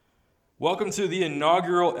Welcome to the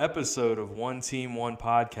inaugural episode of One Team, One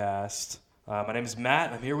Podcast. My name is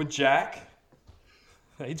Matt. I'm here with Jack.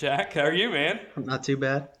 Hey, Jack. How are you, man? Not too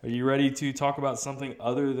bad. Are you ready to talk about something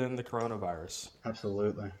other than the coronavirus?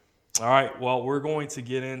 Absolutely. All right. Well, we're going to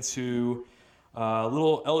get into a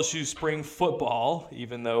little LSU spring football,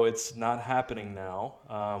 even though it's not happening now.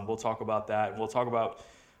 We'll talk about that. And we'll talk about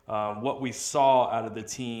what we saw out of the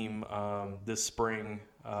team this spring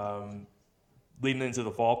leading into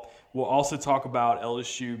the fall. We'll also talk about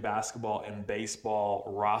LSU basketball and baseball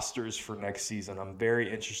rosters for next season. I'm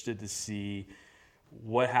very interested to see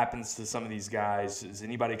what happens to some of these guys. Does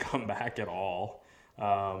anybody come back at all?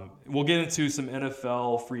 We'll get into some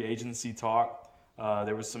NFL free agency talk.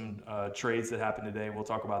 There was some trades that happened today. We'll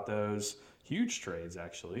talk about those. Huge trades,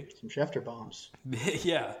 actually. Some Schefter bombs.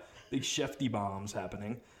 Yeah, big Shefty bombs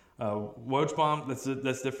happening. Woj bomb,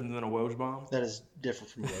 that's different than a Woj bomb? That is different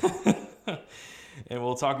from Woj. And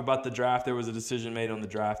we'll talk about the draft. There was a decision made on the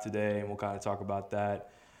draft today, and we'll kind of talk about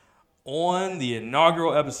that on the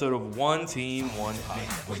inaugural episode of One Team, One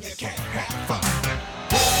Podcast.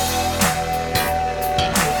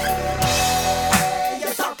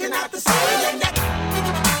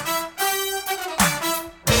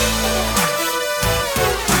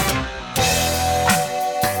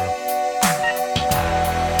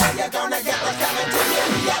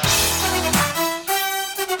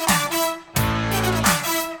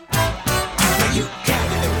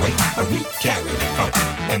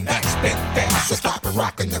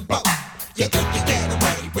 Rocking the boat. You think you get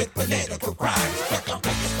away with political crimes, but don't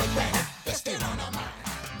take us for granted. They're still on our mind.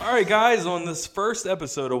 All right, guys, on this first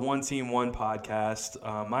episode of One Team, One Podcast,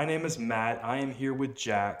 my name is Matt. I am here with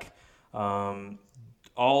Jack.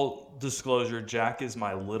 All disclosure, Jack is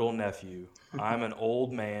my little nephew. I'm an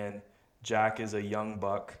old man. Jack is a young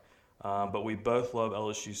buck, but we both love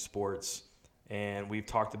LSU sports, and we've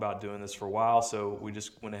talked about doing this for a while, so we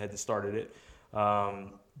just went ahead and started it.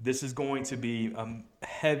 This is going to be a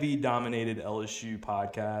heavy dominated LSU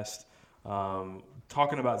podcast,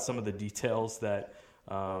 talking about some of the details that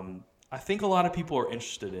I think a lot of people are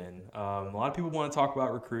interested in. A lot of people want to talk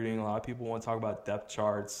about recruiting. A lot of people want to talk about depth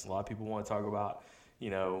charts. A lot of people want to talk about,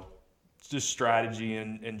 just strategy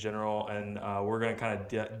in general. And we're going to kind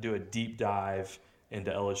of do a deep dive into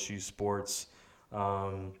LSU sports.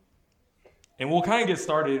 And we'll kind of get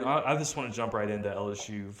started. I just want to jump right into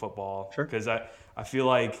LSU football. Sure. Because I feel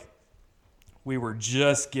like we were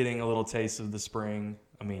just getting a little taste of the spring.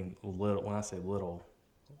 I mean, little. When I say little,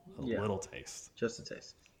 little taste. Just a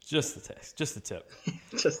taste. Just the taste. Just the tip.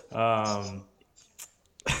 Just.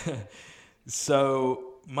 So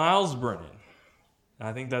Miles Brennan.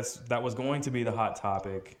 I think that was going to be the hot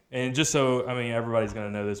topic. And just so, everybody's going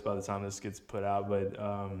to know this by the time this gets put out, but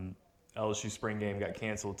LSU spring game got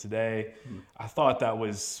canceled today. I thought that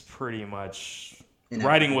was pretty much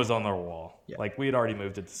writing was on the wall. Yeah. Like, we had already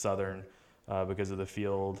moved it to Southern because of the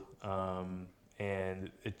field,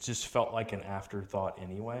 and it just felt like an afterthought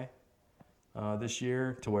anyway this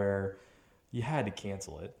year, to where you had to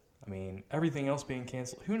cancel it. I mean, everything else being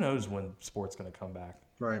canceled, who knows when sport's going to come back.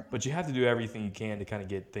 Right. But you have to do everything you can to kind of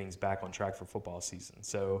get things back on track for football season.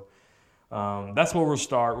 So that's where we'll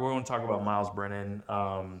start. We're going to talk about Miles Brennan.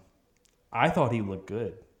 I thought he looked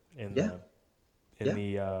good in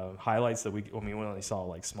the highlights that we only saw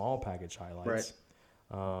like small package highlights.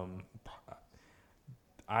 Right.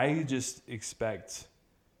 I just expect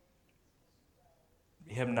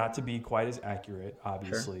him not to be quite as accurate,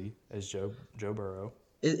 obviously, as Joe Burrow.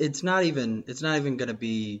 It's not even going to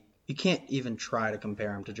be. You can't even try to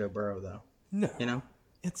compare him to Joe Burrow, though. No.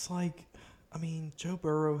 It's like, Joe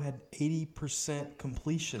Burrow had 80%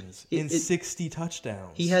 completions in 60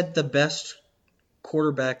 touchdowns. He had the best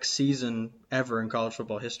quarterback season ever in college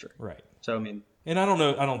football history. Right. So, and I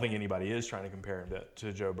don't think anybody is trying to compare him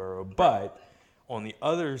to Joe Burrow. But on the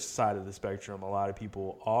other side of the spectrum, a lot of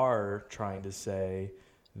people are trying to say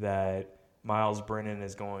that Miles Brennan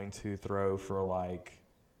is going to throw for like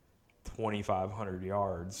 2,500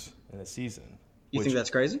 yards in a season. You think that's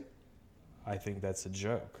crazy? I think that's a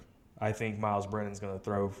joke. I think Miles Brennan's going to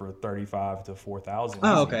throw for 35 to 4,000.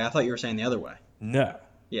 Oh, okay. I thought you were saying the other way. No.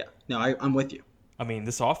 Yeah. No, I'm with you.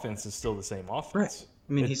 This offense is still the same offense.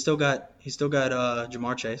 Right. He's still got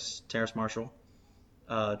Jamar Chase, Terrace Marshall,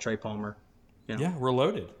 Trey Palmer. Yeah, we're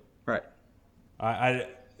loaded. Right.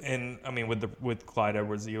 With Clyde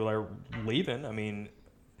Edwards-Helaire leaving,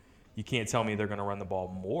 you can't tell me they're going to run the ball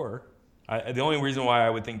more. The only reason why I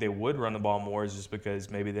would think they would run the ball more is just because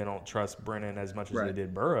maybe they don't trust Brennan as much as they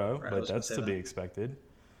did Burrow, but that's to be expected.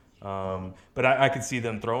 But I could see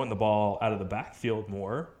them throwing the ball out of the backfield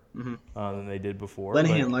more than they did before.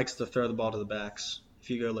 Linehan likes to throw the ball to the backs. if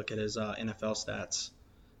you go look at his NFL stats,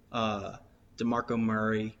 DeMarco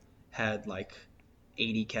Murray had like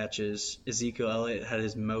 80 catches. Ezekiel Elliott had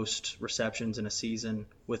his most receptions in a season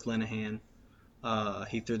with Linehan.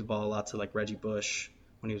 He threw the ball a lot to like Reggie Bush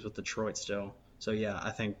when he was with Detroit still. So yeah,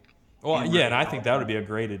 I think. Well, yeah, and I think that would be a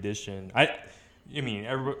great addition. I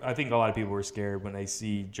think a lot of people were scared when they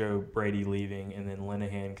see Joe Brady leaving and then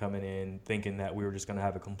Linehan coming in, thinking that we were just going to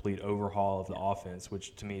have a complete overhaul of the offense,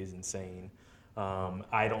 which to me is insane.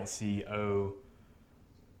 I don't see O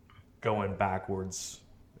going backwards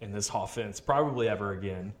in this offense probably ever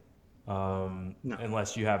again,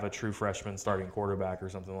 unless you have a true freshman starting quarterback or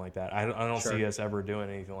something like that. I don't see us ever doing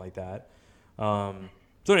anything like that.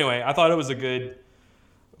 So anyway, I thought it was a good,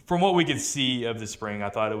 from what we could see of the spring, I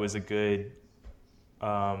thought it was a good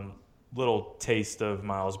little taste of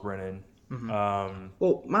Miles Brennan.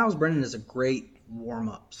 Well, Miles Brennan is a great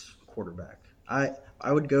warm-ups quarterback. I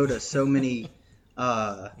would go to so many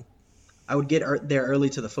I would get there early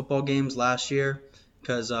to the football games last year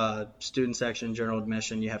because student section, general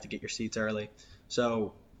admission, you have to get your seats early.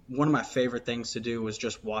 So one of my favorite things to do was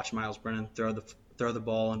just watch Miles Brennan throw the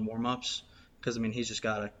ball in warm-ups because, I mean, he's just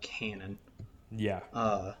got a cannon. Yeah.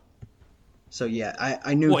 So, yeah,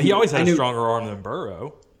 I knew. Well, he always had a stronger arm than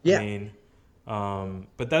Burrow. Yeah. I mean,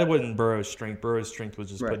 but that wasn't Burrow's strength. Burrow's strength was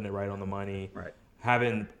just putting it right on the money. Right. I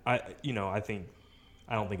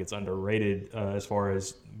don't think it's underrated as far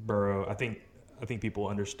as Burrow. I think people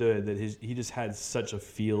understood that he just had such a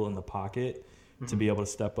feel in the pocket to be able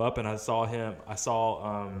to step up. And I saw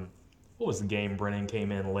what was the game Brennan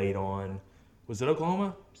came in late on? Was it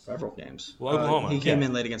Oklahoma? Several games. Well, Oklahoma. He came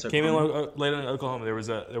in late against Oklahoma. Came in late in Oklahoma.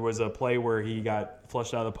 There was a play where he got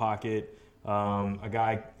flushed out of the pocket. A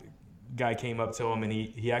guy came up to him and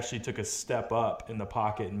he actually took a step up in the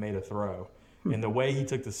pocket and made a throw. And the way he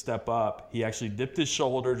took the step up, he actually dipped his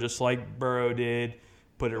shoulder just like Burrow did,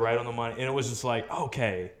 put it right on the money, and it was just like,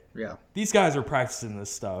 okay, yeah, these guys are practicing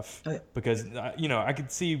this stuff because I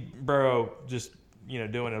could see Burrow just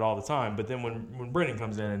doing it all the time, but then when Brennan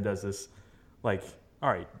comes in and does this, like, all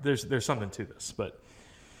right, there's something to this. But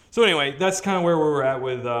so anyway, that's kind of where we were at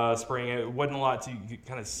with spring. It wasn't a lot to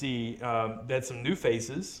kind of see. They had some new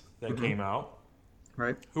faces that came out.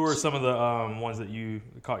 Right. Who are some of the ones that you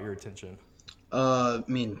caught your attention? I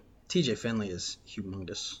mean, TJ Finley is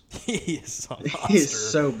humongous. He is a monster. He is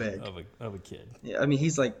so big of a kid. Yeah, I mean,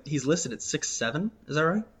 he's listed at 6'7". Is that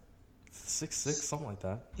right? 6'6", something like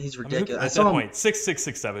that. He's ridiculous. At that point,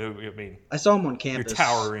 6'6", 6'7". I mean, I saw him on campus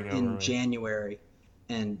towering in January,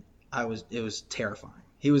 and it was terrifying.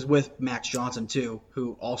 He was with Max Johnson too,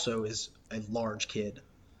 who also is a large kid.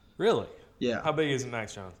 Really? Yeah. How big is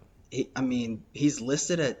Max Johnson? He's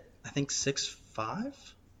listed at I think 6'5".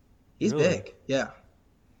 He's really? big, yeah.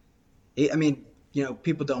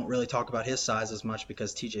 People don't really talk about his size as much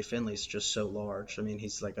because TJ Finley's just so large. I mean,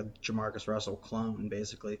 he's like a Jamarcus Russell clone,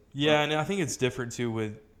 basically. Yeah, and I think it's different too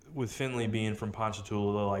with Finley being from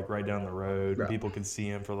Ponchatoula, like right down the road. Right. People could see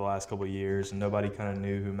him for the last couple of years, and nobody kind of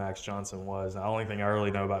knew who Max Johnson was. The only thing I really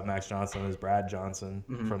know about Max Johnson is Brad Johnson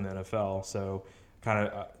from the NFL. So kind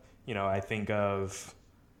of, I think of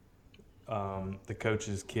the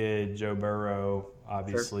coach's kid, Joe Burrow,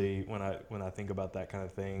 obviously, when I think about that kind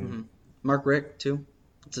of thing. Mm-hmm. Mark Richt, too.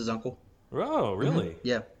 It's his uncle. Oh, really? Mm-hmm.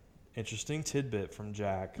 Yeah. Interesting tidbit from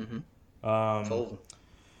Jack. Mm-hmm.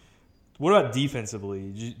 What about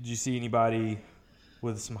defensively? Did you see anybody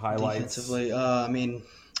with some highlights? Defensively, I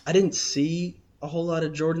didn't see a whole lot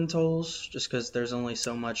of Jordan Tolles just because there's only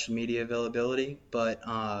so much media availability. But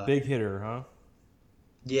big hitter, huh?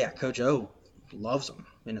 Yeah, Coach O loves him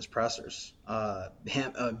in his pressers.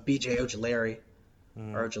 B.J. Ojulari,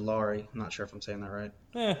 or Ojulari, I'm not sure if I'm saying that right.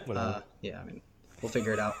 Whatever. We'll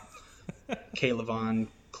figure it out. Clayvon,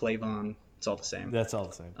 it's all the same. That's all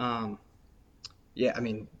the same.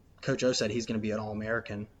 Coach O said he's going to be an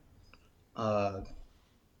All-American. And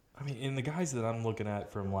the guys that I'm looking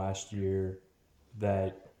at from last year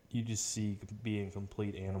that you just see being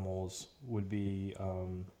complete animals would be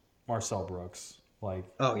Marcel Brooks.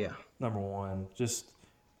 Number one,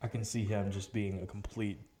 I can see him just being a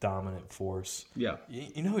complete dominant force. Yeah.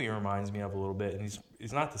 You know who he reminds me of a little bit, and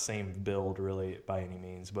he's not the same build really by any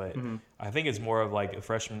means, but I think it's more of like a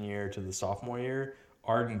freshman year to the sophomore year.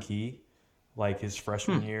 Arden Key, like his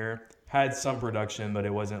freshman year, had some production, but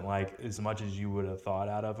it wasn't like as much as you would have thought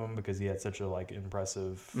out of him because he had such a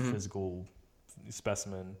impressive physical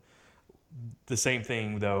specimen. The same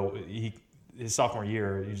thing though, his sophomore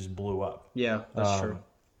year, he just blew up. Yeah, that's true.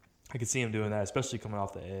 I could see him doing that, especially coming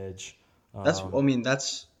off the edge. That's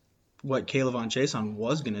what Kayvon Chason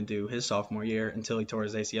was going to do his sophomore year until he tore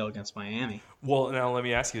his ACL against Miami. Well, now let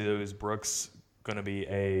me ask you, though, is Brooks going to be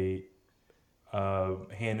a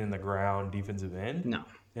hand in the ground defensive end. No,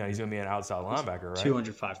 He's going to be an outside linebacker, right?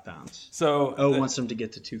 205 pounds. So wants him to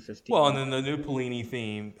get to 215. Well, and then the new Pelini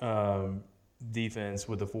theme defense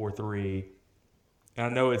with the 4-3.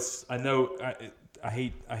 And I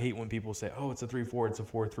hate when people say, "Oh, it's a 3-4, it's a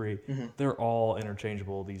 4-3." Mm-hmm. They're all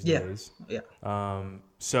interchangeable these days. Yeah.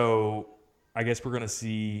 So I guess we're going to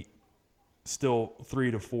see still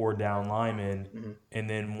 3 to 4 down linemen, and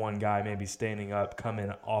then one guy maybe standing up, coming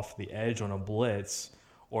off the edge on a blitz,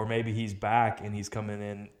 or maybe he's back and he's coming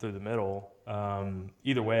in through the middle.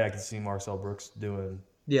 Either way, I can see Marcel Brooks doing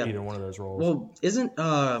either one of those roles. Well, isn't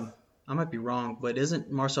I might be wrong, but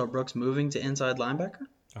isn't Marcel Brooks moving to inside linebacker?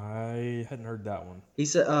 I hadn't heard that one. He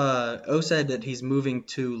said said that he's moving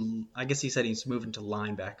to. I guess he said he's moving to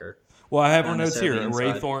linebacker. Well, I have our Not notes here. necessarily Ray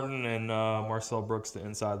inside. Thornton and Marcel Brooks, the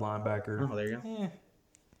inside linebacker. Oh, there you go.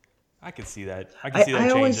 I could see that. I can see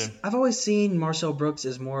that changing. I've always seen Marcel Brooks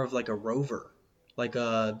as more of like a rover, like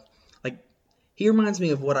he reminds me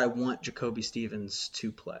of what I want Jacoby Stevens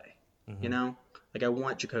to play. Mm-hmm. You know, like I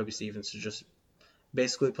want Jacoby Stevens to just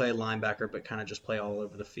basically play linebacker, but kind of just play all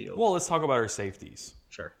over the field. Well, let's talk about our safeties.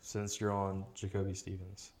 Sure. Since you're on Jacoby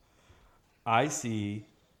Stevens, I see,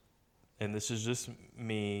 and this is just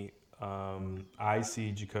me. I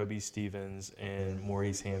see Jacoby Stevens and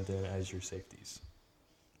Maurice Hampton as your safeties.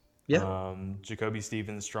 Yeah. Jacoby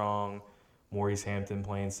Stevens strong, Maurice Hampton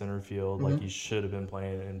playing center field like he should have been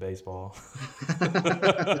playing in baseball.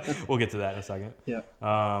 We'll get to that in a second. Yeah.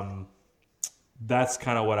 That's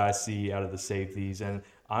kind of what I see out of the safeties, and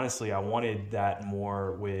honestly, I wanted that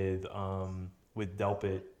more with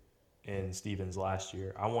Delpit and Stevens last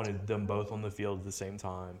year. I wanted them both on the field at the same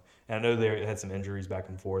time. And I know they had some injuries back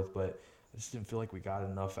and forth, but I just didn't feel like we got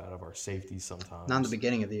enough out of our safeties sometimes. Not in the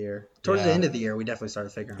beginning of the year. Towards the end of the year, we definitely started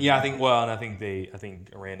figuring. Yeah, it out. I think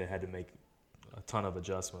Aranda had to make a ton of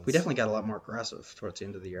adjustments. We definitely got a lot more aggressive towards the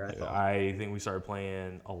end of the year. I thought. I think we started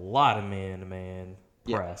playing a lot of man-to-man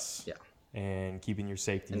press. Yeah. And keeping your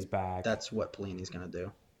safeties back. That's what Pelini's going to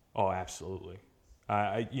do. Oh, absolutely.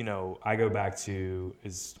 I go back to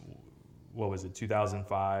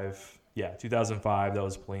 2005? Yeah, 2005. That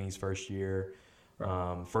was Pelini's first year.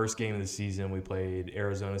 Right. First game of the season, we played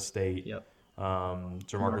Arizona State. Yep.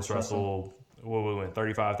 Jamarcus Russell. What we went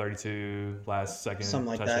 35-32 last second. Something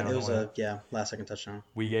like touchdown. that. It was last second touchdown.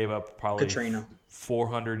 We gave up probably Katrina.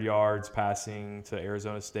 400 yards passing to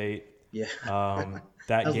Arizona State. Yeah.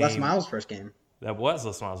 That was game, Les Miles' first game. That was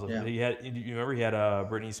Les Miles. Yeah. You remember he had a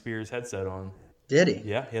Britney Spears headset on. Did he?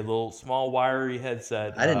 Yeah, he had a little small wiry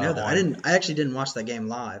headset. I didn't know that. I actually didn't watch that game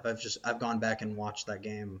live. I've gone back and watched that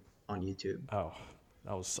game on YouTube. Oh,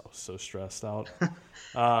 I was so stressed out.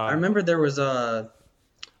 I remember there was a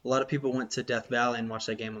lot of people went to Death Valley and watched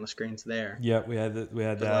that game on the screens there. Yeah, we had that.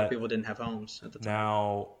 A lot of people didn't have homes at the time.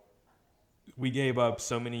 Now, we gave up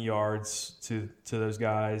so many yards to those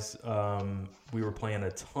guys. We were playing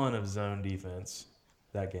a ton of zone defense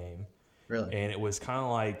that game. Really? And it was kind of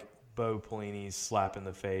like Bo Pelini's slap in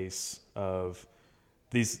the face of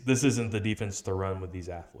these. This isn't the defense to run with these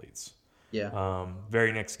athletes. Yeah.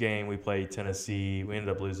 Very next game, we played Tennessee. We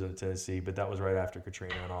ended up losing to Tennessee, but that was right after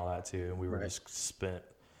Katrina and all that too, and we were just spent.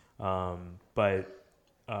 But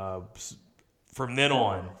from then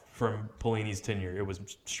on, from Pelini's tenure, it was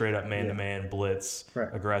straight up man-to-man, blitz,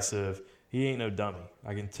 aggressive. He ain't no dummy.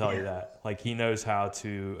 I can tell you that. Like, he knows how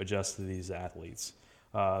to adjust to these athletes.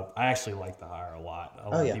 I actually like the hire a lot. A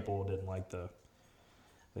lot of people didn't like the.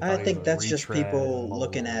 I think that's just people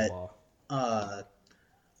looking at.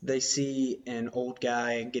 They see an old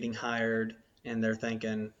guy getting hired, and they're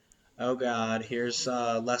thinking, "Oh God, here's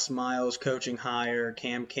Les Miles coaching hire,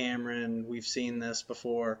 Cam Cameron. We've seen this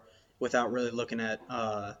before," without really looking at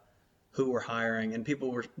who we're hiring. And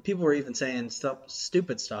people were even saying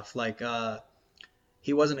stupid stuff like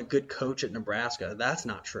he wasn't a good coach at Nebraska. That's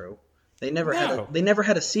not true. They never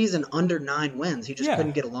had a season under 9 wins. He just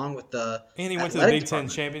couldn't get along with the. And he went to the Big Ten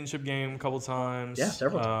championship game a couple times. Yeah,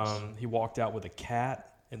 several times. He walked out with a cat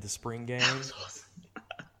in the spring game. That was awesome.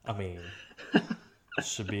 I mean,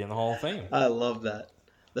 should be in the Hall of Fame. I love that.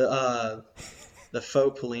 The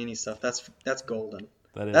faux Pelini stuff. That's golden.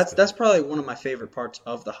 That's probably one of my favorite parts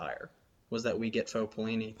of the hire, was that we get faux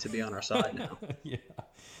Pelini to be on our side now. Yeah.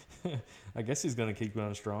 I guess he's going to keep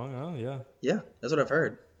going strong. Oh, yeah. Yeah, that's what I've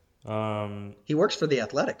heard. He works for The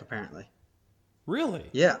Athletic, apparently. Really?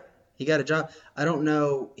 Yeah. He got a job. I don't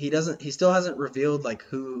know. He still hasn't revealed like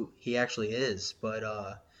who he actually is, but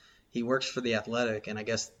he works for The Athletic, and I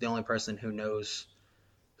guess the only person who knows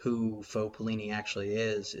who faux Pelini actually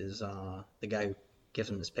is the guy who gives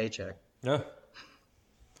him his paycheck. Yeah.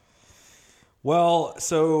 Well,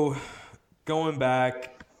 so going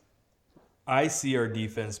back, I see our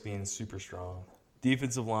defense being super strong.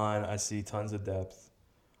 Defensive line, I see tons of depth.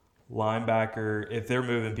 Linebacker, if they're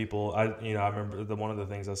moving people, I remember one of the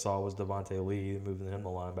things I saw was Devontae Lee moving him to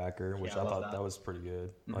linebacker, which Yeah, I I love thought that. that was pretty good.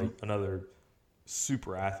 Like another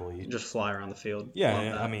super athlete. Just fly around the field. Yeah, Love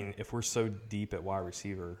and, that. I mean, if we're so deep at wide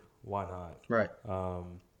receiver, why not? Right.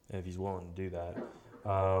 If he's willing to do that.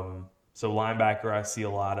 So linebacker, I see a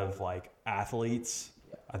lot of like athletes.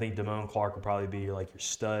 I think Damone Clark will probably be like your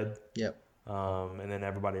stud, Yep. and then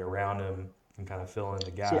everybody around him can kind of fill in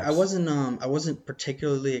the gaps. See, I wasn't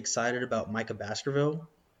particularly excited about Micah Baskerville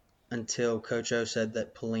until Coach O said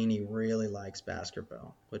that Pelini really likes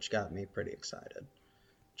Baskerville, which got me pretty excited.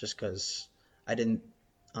 Just because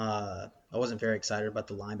I wasn't very excited about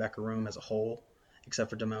the linebacker room as a whole, except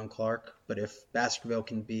for Damone Clark. But if Baskerville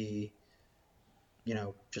can be,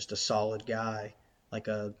 just a solid guy, like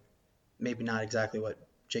maybe not exactly what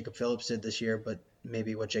Jacob Phillips did this year, but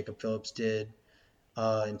maybe what Jacob Phillips did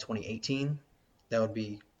in 2018, that would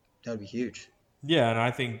be huge. Yeah, and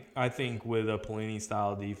I think with a Pelini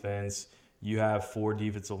style defense, you have 4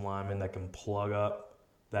 defensive linemen that can plug up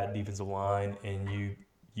that defensive line, and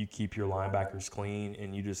you keep your linebackers clean,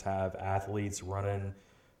 and you just have athletes running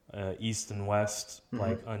east and west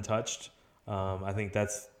like untouched. I think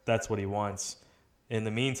that's what he wants. In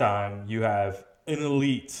the meantime, you have an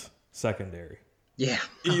elite secondary. Yeah.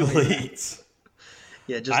 Elite.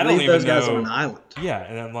 Yeah, just I don't leave those even guys know- on an island. Yeah,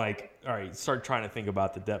 and I'm like, all right, start trying to think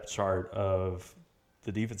about the depth chart of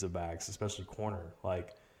the defensive backs, especially corner.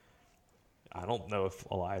 Like, I don't know if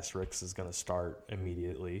Elias Ricks is going to start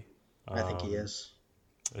immediately. I think he is.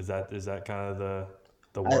 Is that kind of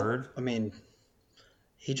the word? I mean,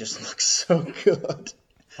 he just looks so good.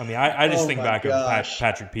 I mean, I just Oh think my back of gosh.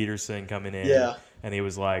 Patrick Peterson coming in, Yeah. and he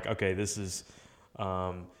was like, okay, this is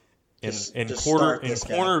Just in start this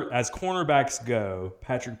guy. corner as cornerbacks go,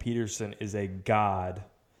 Patrick Peterson is a god.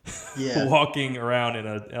 Yeah. Walking around in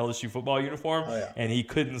an LSU football uniform, Oh, yeah. and he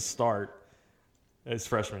couldn't start his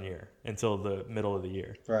freshman year until the middle of the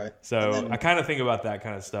year. Right. So And then- I kind of think about that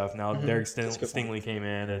kind of stuff. Now Derek That's a good point. Stingley came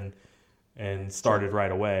in and started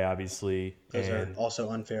right away, obviously. Those and are also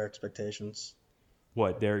unfair expectations.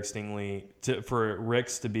 what Derek Stingley for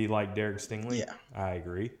Ricks to be like Derek Stingley? Yeah. I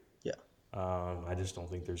agree. Yeah. I just don't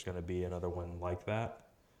think there's going to be another one like that.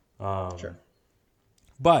 Sure.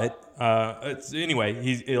 But anyway,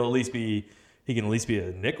 he can at least be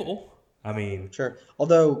a nickel. I mean, Sure.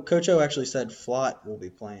 Although Coach O actually said Flott will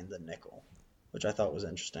be playing the nickel, which I thought was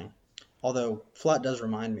interesting. Although Flott does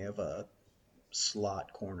remind me of a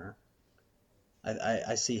slot corner.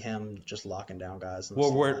 I see him just locking down guys. In the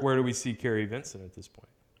well, slot. where do we see Kerry Vincent at this point?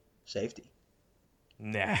 Safety.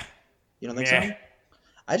 Nah. You don't think Meh.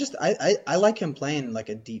 so? I like him playing like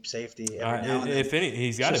a deep safety every now and then. If any,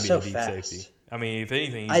 he's got to Just be so a deep fast. safety. I mean, if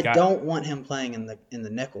anything, I don't want him playing in the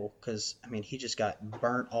nickel because I mean he just got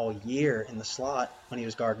burnt all year in the slot when he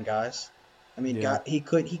was guarding guys. I mean, Yeah. he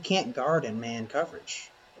can't guard in man coverage.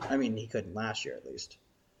 I mean, he couldn't last year at least.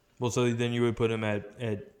 Well, so then you would put him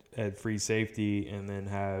at free safety and then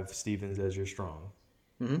have Stevens as your strong.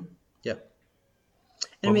 Yep.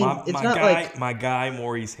 But I mean, my it's not guy, like my guy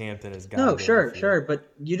Maurice Hampton is got. no, sure,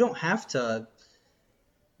 but you don't have to.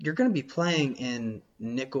 You're going to be playing in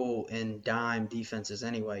nickel and dime defenses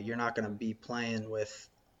anyway. You're not going to be playing with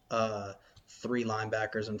 3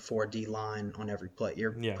 linebackers and 4 D line on every play.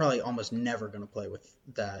 You're Yeah. probably almost never going to play with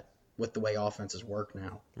that with the way offenses work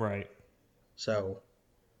now. Right. So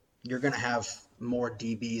you're going to have more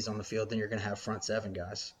DBs on the field than you're going to have front 7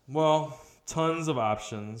 guys. Well, tons of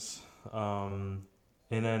options. And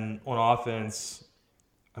then on offense,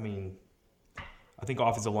 I mean, I think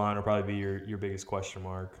offensive line will probably be your biggest question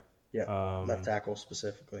mark. Yeah, left tackle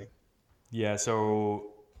specifically. Yeah,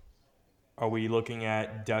 so are we looking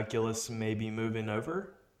at Douglas maybe moving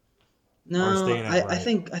over? No, staying I outright?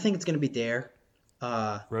 think it's going to be Dare.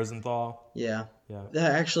 Rosenthal? Yeah. Yeah.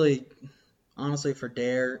 Actually, honestly, for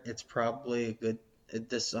Dare, it's probably a good.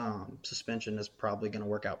 This suspension is probably going to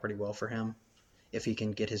work out pretty well for him if he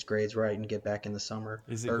can get his grades right and get back in the summer.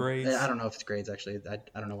 Is it grades? I don't know if it's grades actually.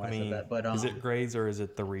 I don't know why I, said that, but is it grades or is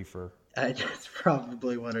it the reefer? It's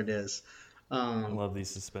probably what it is. I love these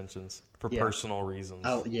suspensions for Yeah. personal reasons.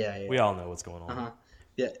 Oh yeah. We all know what's going on.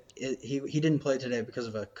 Yeah. He didn't play today because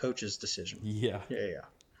of a coach's decision. Yeah, Yeah.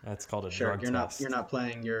 That's called a Sure. drug You're test. not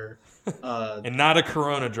playing your. And not a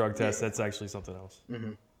corona drug test. That's actually something else.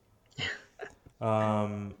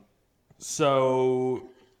 So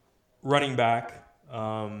running back,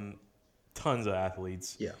 tons of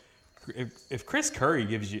athletes. Yeah. If Chris Curry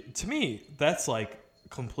gives you, to me, that's like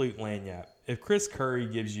complete lanyard if Chris Curry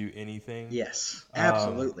gives you anything, Yes,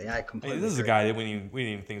 absolutely. I hey, completely. this is a agree. guy that we didn't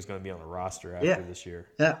even think was going to be on the roster after this year.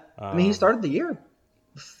 Yeah, I mean, he started the year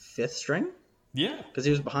 5th string Yeah. because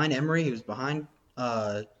he was behind Emery. He was behind.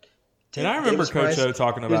 And I remember Davis Coach Price. O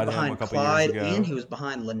talking He was about him a behind couple Clyde, years ago. and he was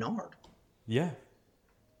behind Leonard. Yeah.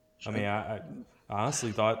 I mean, I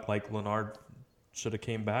honestly thought like Leonard should have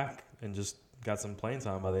came back and just got some playing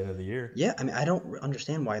time by the end of the year. Yeah, I mean, I don't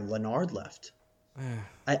understand why Leonard left.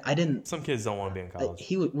 I didn't. Some kids don't want to be in college.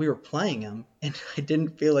 We were playing him, and I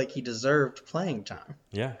didn't feel like he deserved playing time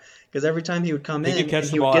Yeah. because every time he would come He in could catch and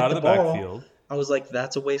the he would ball get out the of the ball, backfield. I was like,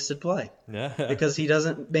 that's a wasted play Yeah. because he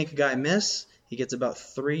doesn't make a guy miss. He gets about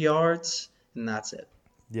 3 yards, and that's it.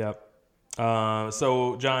 Yep.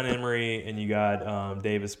 So John Emery and you got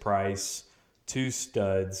Davis Price, 2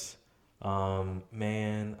 studs.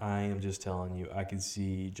 Man, I am just telling you, I could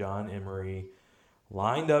see John Emery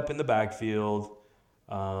lined up in the backfield,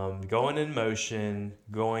 going in motion,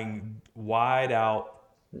 going wide out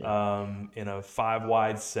in a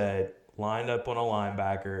 5-wide set, lined up on a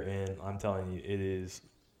linebacker, and I'm telling you, it is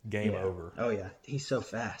game over. Oh yeah, he's so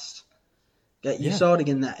fast. Yeah, you Yeah. saw it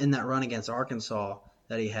again in that run against Arkansas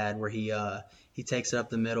that he had, where he takes it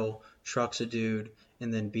up the middle, trucks a dude,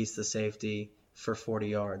 and then beats the safety for 40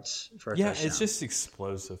 yards for a touchdown. It's just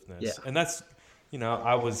explosiveness. Yeah. And that's,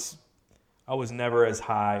 I was never as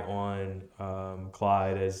high on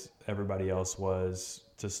Clyde as everybody else was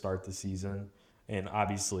to start the season. And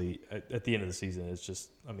obviously, at the end of the season, it's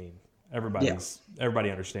just, everybody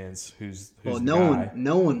understands who's well, the no guy.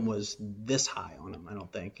 one was this high on him, I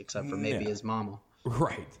don't think, except for maybe his mama.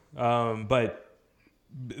 Right. But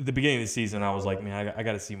the beginning of the season, I was like, man, I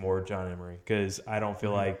got to see more of John Emery because I don't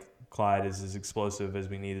feel like Clyde is as explosive as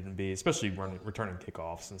we needed him to be, especially returning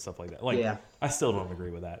kickoffs and stuff like that. Like, I still don't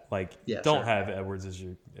agree with that. Like, don't have Edwards as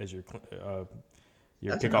your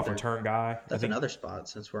kickoff return guy. That's another spot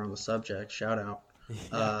since we're on the subject. Shout out.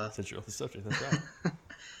 Since you're on the subject, that's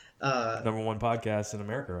right. Number 1 podcast in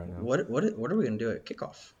America right now. What are we gonna do at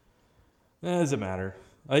kickoff? It doesn't matter.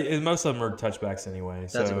 Most of them are touchbacks anyway.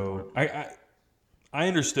 That's a So good I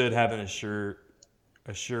understood having a sure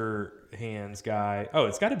hands guy. Oh,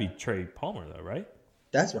 it's got to be Trey Palmer though, right?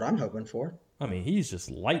 That's what I'm hoping for. I mean, he's just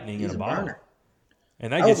lightning He's in a a bottle. burner.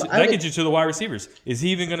 And that gets you to the wide receivers. Is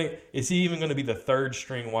he even gonna be the 3rd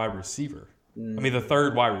string wide receiver? I mean, the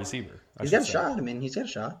 3rd wide receiver. He's got a shot. He's got a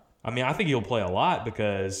shot. I think he'll play a lot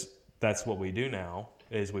because that's what we do now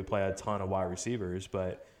is we play a ton of wide receivers.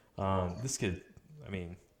 But this kid,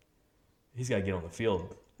 he's got to get on the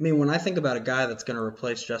field. When I think about a guy that's going to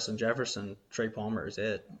replace Justin Jefferson, Trey Palmer is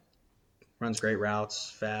it. Runs great routes,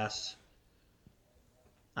 fast.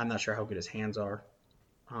 I'm not sure how good his hands are.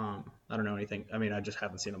 I don't know anything. I just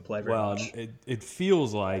haven't seen him play very much. It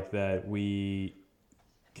feels like that we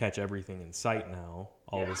catch everything in sight now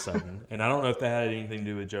all of a sudden. And I don't know if that had anything to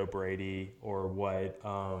do with Joe Brady or what.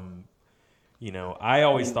 I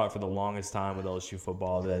always thought for the longest time with LSU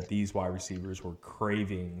football that these wide receivers were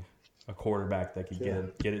craving a quarterback that could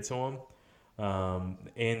get it to them,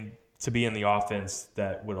 and to be in the offense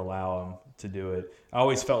that would allow them to do it. I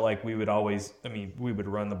always felt like we would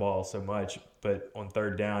run the ball so much, but on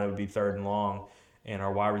 3rd down, it would be 3rd and long, and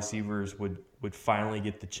our wide receivers would finally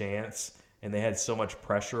get the chance, and they had so much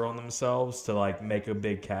pressure on themselves to like make a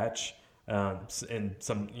big catch, and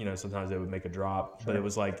sometimes they would make a drop, but it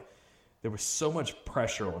was like there was so much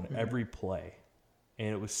pressure on every play, and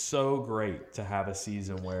it was so great to have a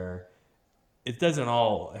season where it doesn't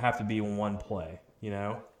all have to be in one play, and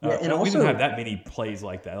we also didn't have that many plays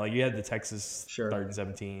like that. Like you had the Texas 3rd and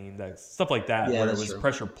 17, stuff like that, where it was true.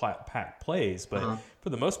 pressure-packed plays. But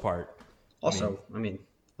for the most part, also, a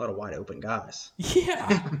lot of wide open guys.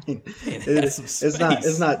 Yeah,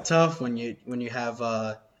 It's not tough when you have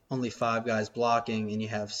only 5 guys blocking and you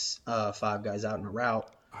have 5 guys out in a route.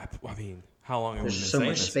 How long have we been so saying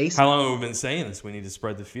much this? space. How long have we been saying this? We need to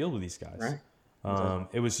spread the field with these guys. Right.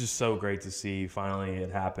 It was just so great to see. Finally,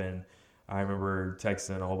 it happened. I remember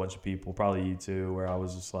texting a whole bunch of people, probably you too, where I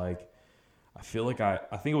was just like, I feel like I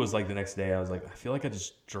think it was like the next day, I was like, I feel like I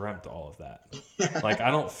just dreamt all of that. Like, I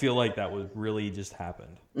don't feel like that was really just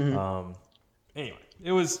happened. Anyway,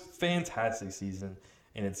 it was fantastic season,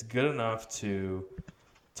 and it's good enough to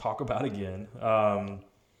talk about again.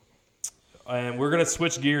 And we're going to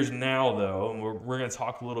switch gears now, though, and we're going to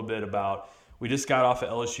talk a little bit about, we just got off of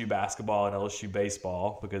LSU basketball and LSU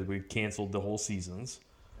baseball because we canceled the whole seasons.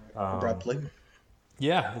 Abruptly.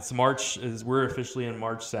 Yeah, it's March. We're officially in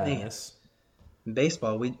March Sadness. In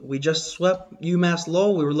baseball, we just swept UMass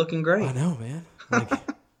Lowell. We were looking great. I know, man. Like,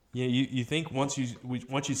 yeah, you think once you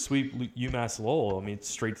sweep UMass Lowell, it's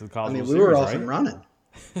straight to the College World we were Series, off right? and running.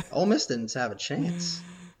 Ole Miss didn't have a chance.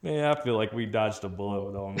 Man, I feel like we dodged a bullet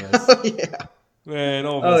with Ole Miss. Oh, yeah. Man,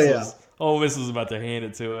 Oh, yeah. Ole Miss was about to hand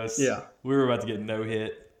it to us. Yeah. We were about to get no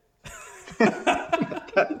hit.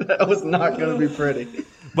 That was not going to be pretty.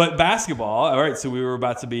 But basketball, all right, so we were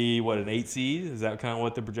about to be, an 8 seed? Is that kind of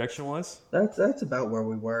what the projection was? That's about where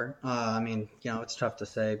we were. I mean, it's tough to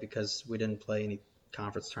say because we didn't play any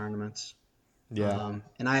conference tournaments. Yeah.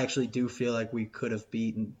 And I actually do feel like we could have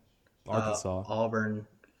beaten Arkansas. Auburn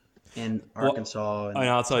and Arkansas. And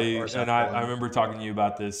I'll tell you, South and I Carolina. remember talking to you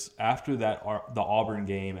about this after that the Auburn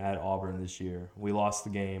game at Auburn this year. We lost the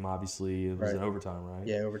game, obviously. It was Right. in overtime, right?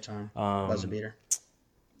 Yeah, overtime. Buzzer beater.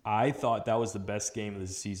 I thought that was the best game of the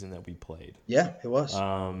season that we played. Yeah, it was.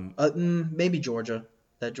 Um, Maybe Georgia.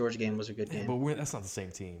 That Georgia game was a good game. but that's not the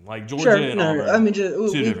same team. Like Georgia Sure, and no, Auburn, I mean, two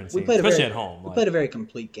different teams, played especially at home. We Like, played a very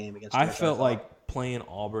complete game against. I Georgia, felt thought. like playing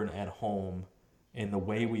Auburn at home and the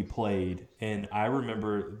way we played, and I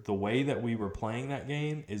remember the way that we were playing that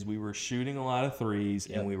game is we were shooting a lot of threes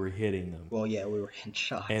and we were hitting them. Well, yeah, we were hitting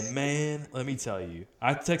shots. And man, let me tell you,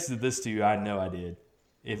 I texted this to you. I know I did.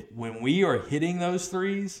 When we are hitting those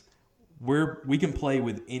threes, we can play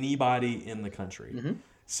with anybody in the country. Mm-hmm.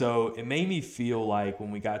 So it made me feel like when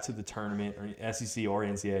we got to the tournament, or SEC or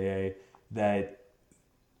NCAA, that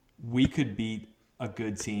we could beat a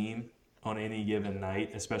good team on any given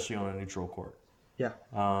night, especially on a neutral court. yeah,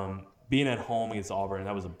 Being at home against Auburn,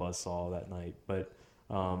 that was a buzzsaw that night. But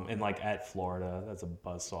and like at Florida, that's a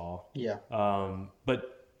buzzsaw. yeah.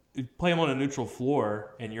 But you play them on a neutral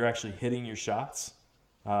floor, and you're actually hitting your shots.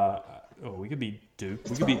 We could beat Duke.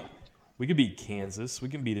 We could beat Kansas. We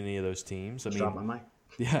can beat any of those teams. I mean, Drop my mic.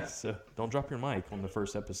 yeah. So don't drop your mic on the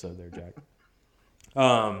first episode there, Jack.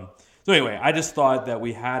 So anyway, I just thought that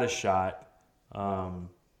we had a shot. We'll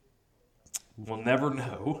never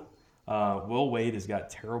know. Will Wade has got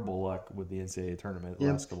terrible luck with the NCAA tournament the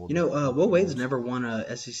Yeah. last couple of Will Wade's never won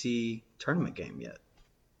a SEC tournament game yet.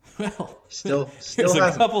 Well, Still there's a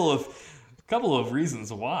hasn't. couple of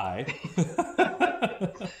reasons why.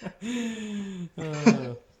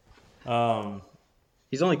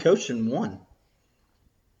 He's only coached in one.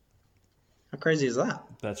 How crazy is that?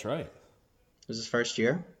 That's right. It was his first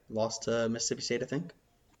year. Lost to Mississippi State, I think.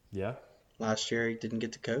 Yeah. Last year he didn't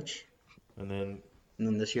get to coach, And then and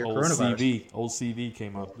then this year old coronavirus. CV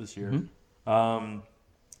came up this year. Mm-hmm.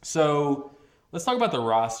 So let's talk about the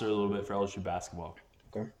roster a little bit for LSU basketball.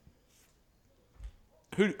 Okay.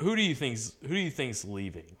 Who do you think's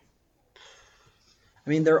leaving? I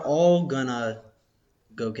mean, they're all gonna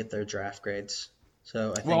go get their draft grades.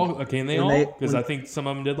 So I think. Well, can they when all? Because when- I think some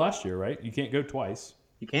of them did last year, right? You can't go twice.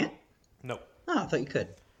 You can't. Nope. Oh, I thought you could.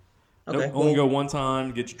 Nope. Okay. Only well, go one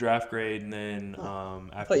time, get your draft grade, and then I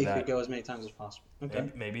after thought you that, could go as many times as possible.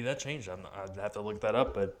 Okay. maybe that changed. I'd have to look that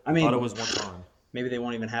up, but I mean- thought it was one time. Maybe they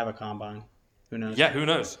won't even have a combine. Who knows? Yeah, who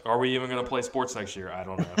knows? Are we even going to play sports next year? I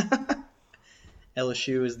don't know.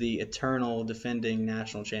 LSU is the eternal defending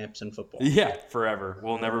national champs in football. Yeah, forever.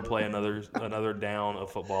 We'll never play another down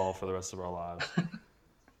of football for the rest of our lives.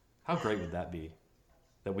 How great would that be?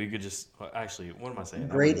 That we could just actually, what am I saying?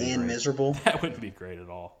 That Great wouldn't be and miserable. That wouldn't be great at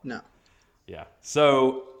all. No. Yeah.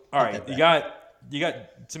 So, all right, that you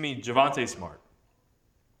got to me Javonte Smart.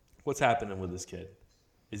 What's happening with this kid?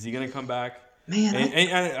 Is he going to come back? Man,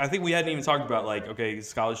 And I think we hadn't even talked about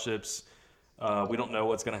scholarships. We don't know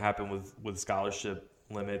what's going to happen with scholarship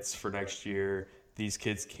limits for next year. These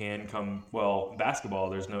kids can come. Well,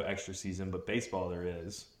 basketball there's no extra season, but baseball there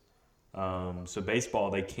is. So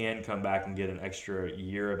baseball they can come back and get an extra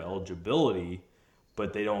year of eligibility,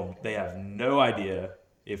 but they don't. They have no idea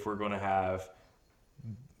if we're going to have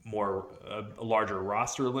a larger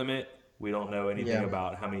roster limit. We don't know anything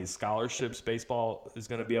about how many scholarships baseball is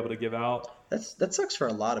going to be able to give out. that sucks for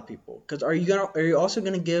a lot of people. Because are you also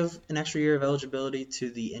gonna give an extra year of eligibility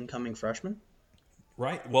to the incoming freshmen?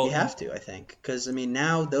 Right. Well, You have to, I think, because I mean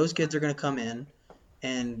now those kids are gonna come in,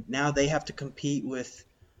 and now they have to compete with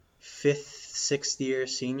fifth, sixth year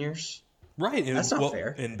seniors. right. And, That's not fair.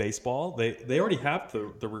 In baseball, they already have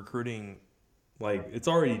the recruiting. Like it's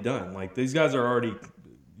already done. Like these guys are already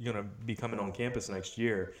going to be coming on campus next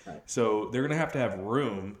year. Right. So they're going to have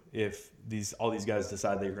room if all these guys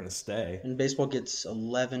decide they're going to stay. And baseball gets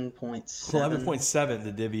 11.7. 11.7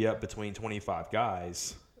 to divvy up between 25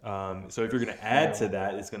 guys. So if you're going to add to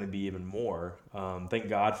that, it's going to be even more. Thank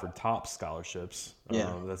God for top scholarships.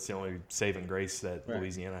 Yeah. That's the only saving grace that Right.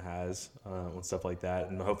 Louisiana has and stuff like that.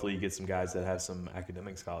 And hopefully you get some guys that have some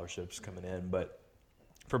academic scholarships coming in. But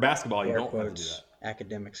for basketball, you Air don't have to do quotes, that.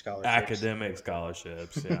 academic scholarships. Academic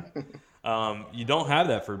scholarships, yeah. You don't have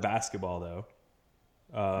that for basketball, though.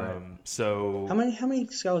 Right. So How many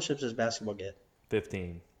scholarships does basketball get?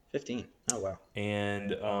 15. 15. Oh, wow.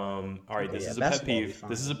 And all right, Okay, this yeah, is a pet basketball would be peeve. fine.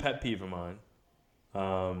 This is a pet peeve of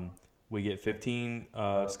mine. We get 15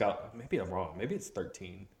 scout. Maybe I'm wrong. Maybe it's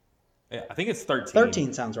 13. Yeah, I think it's 13.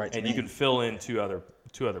 13 sounds right to and me. you can fill in two other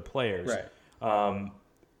players. Right.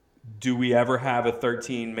 Do we ever have a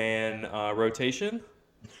 13-man rotation?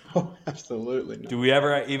 Oh, absolutely not. Do we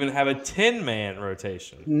ever even have a 10-man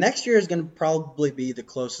rotation? Next year is going to probably be the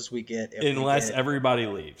closest we get. Unless everybody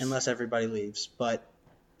leaves. Unless everybody leaves. But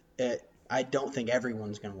I don't think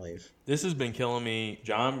everyone's going to leave. This has been killing me.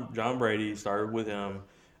 John Brady started with him.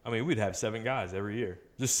 I mean, we'd have 7 guys every year.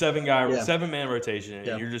 Just 7-man rotation,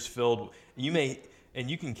 and you're just filled. You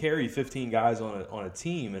can carry 15 guys on a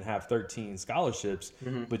team and have 13 scholarships,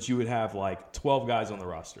 but you would have like 12 guys on the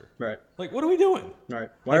roster. Right. Like, what are we doing? Right.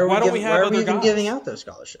 Why don't we have why are other we even guys? giving out those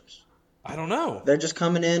scholarships? I don't know. They're just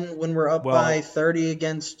coming in when we're up by 30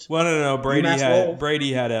 against. Well, no. UMass Lowell.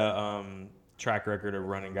 Brady had a track record of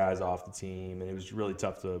running guys off the team, and it was really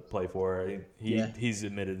tough to play for. He's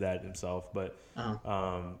admitted that himself, but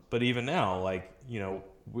even now, like,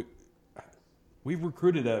 we've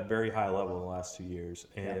recruited at a very high level in the last 2 years,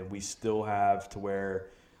 and we still have to where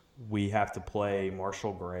we have to play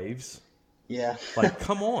Marshall Graves. Yeah. Like,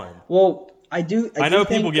 come on. Well, I do. I know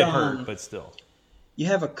people think, get hurt, but still. You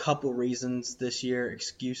have a couple reasons this year,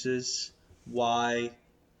 excuses why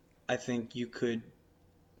I think you could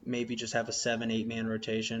maybe just have a 7-8 man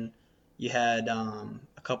rotation. You had a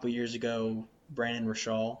couple years ago Brandon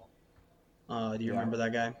Rashall. Do you remember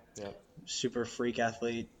that guy? Yeah. Super freak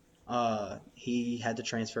athlete. He had to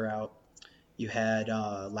transfer out. You had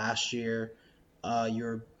last year you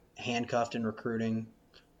were handcuffed in recruiting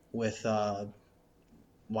with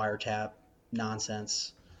wiretap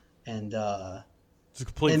nonsense and It's a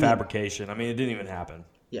complete fabrication. I mean, it didn't even happen.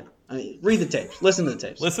 yeah. I mean, read the tapes. Listen to the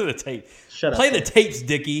tapes. Listen to the tape. Shut up. Play the tapes,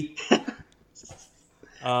 Dickie.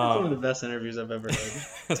 That's one of the best interviews I've ever heard.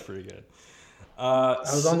 That's pretty good. I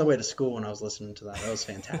was on the way to school when I was listening to that. That was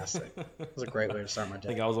fantastic. It was a great way to start my I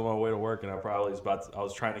think day. I was on my way to work, and I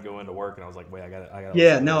was trying to go into work, and I was like, wait, I got.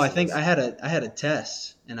 Yeah, no, I think I had a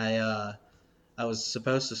test, and I was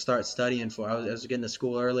supposed to start studying for. I was getting to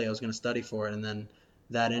school early. I was going to study for it, and then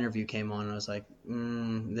that interview came on, and I was like,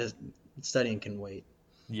 this studying can wait.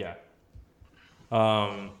 Yeah.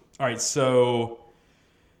 All right, so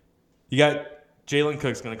you got Jalen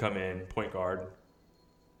Cook's going to come in, point guard.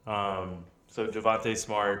 So Javonte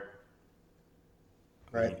Smart,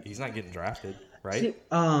 Right. He's not getting drafted, right? See,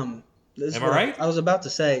 this is Am I what right? I was about to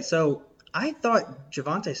say. So I thought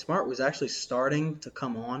Javonte Smart was actually starting to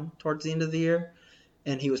come on towards the end of the year,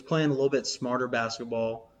 and he was playing a little bit smarter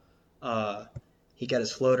basketball. He got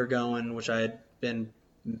his floater going, which I had been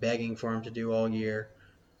begging for him to do all year.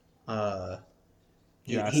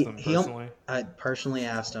 You asked him personally? I personally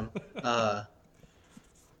asked him.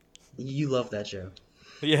 You love that joke.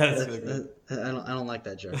 Yeah, that's good. I don't like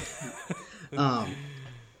that joke.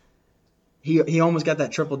 He almost got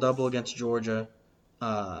that triple double against Georgia.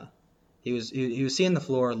 He was seeing the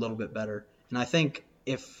floor a little bit better, and I think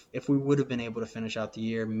if we would have been able to finish out the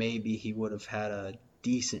year, maybe he would have had a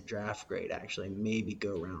decent draft grade. Actually, maybe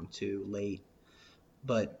go round 2 late.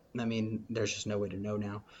 But I mean, there's just no way to know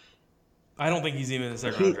now. I don't think he's even in the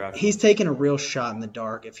second round draft. He's taking a real shot in the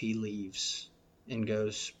dark if he leaves and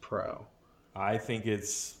goes pro. I think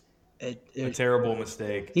it's a It, terrible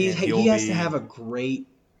mistake. he and has to have a great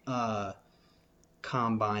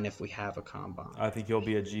combine if we have a combine. I think he'll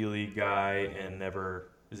be a G League guy and never.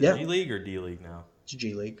 Is it Yeah. G League or D League now? It's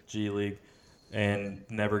G League. G League, and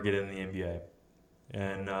never get in the NBA.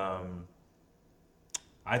 And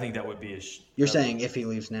I think that would be You're saying if he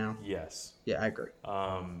leaves now? yes. Yeah, I agree.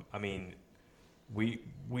 I mean, we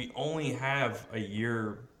only have a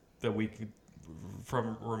year that we could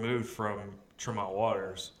removed from Tremont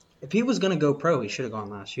Waters. If he was going to go pro, he should have gone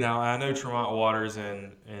last year. Now I know Tremont Waters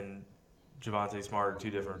and Javonte Smart are two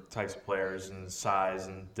different types of players and size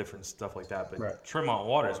and different stuff like that. But Right. Tremont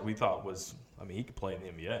Waters, we thought he could play in the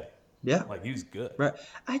NBA. Yeah. Like, he was good. Right.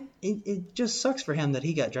 It just sucks for him that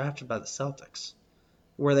he got drafted by the Celtics,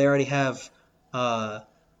 where they already have, at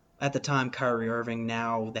the time, Kyrie Irving.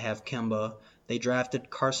 Now they have Kemba. They drafted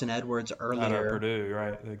Carson Edwards earlier. Out of Purdue,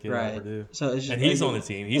 right? The kid out of Purdue. So it's just, And he's on the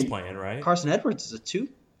team. He's playing, right? Carson Edwards is a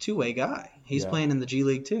two-way guy. He's playing in the G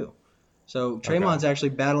League too. So Draymond's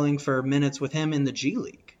actually battling for minutes with him in the G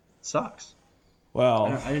League. It sucks. Well,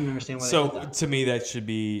 I didn't understand why they so did that. to me, that should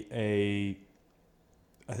be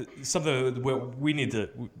something we need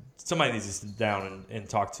to. Somebody needs to sit down and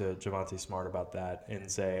talk to Javonte Smart about that and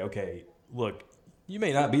say, okay, look, you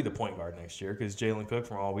may not be the point guard next year because Jalen Cook,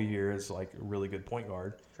 from all we hear, is like a really good point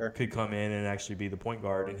guard. Sure. Could come in and actually be the point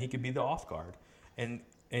guard, and he could be the off guard. and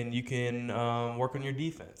you can work on your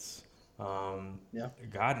defense. Yeah.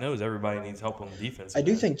 God knows everybody needs help on the defense. I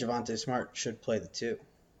do think Javonte Smart should play the 2.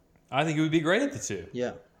 I think it would be great at the 2.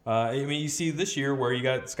 Yeah. I mean, you see this year where you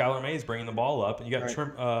got Skylar Mays bringing the ball up, and you got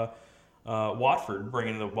Right. Watford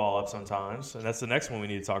bringing the ball up sometimes, and that's the next one we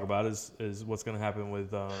need to talk about is what's going to happen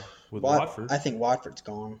with Watford. I think Watford's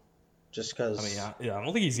gone, just because. I mean, I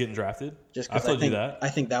don't think he's getting drafted. Just I because told you that. I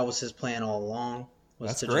think that was his plan all along.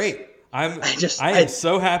 That's great. I I am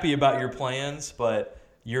so happy about your plans, but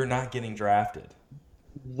you're not getting drafted.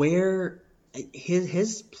 Where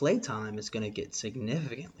his play time is going to get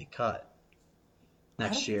significantly cut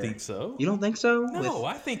next year. I don't think so. You don't think so? No,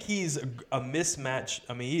 I think he's a mismatch.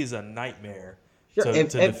 I mean, he's a nightmare Sure, to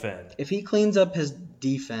defend. If he cleans up his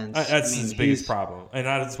defense, That's his biggest problem, and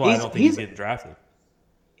that's why I don't think he's getting drafted.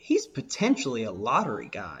 He's potentially a lottery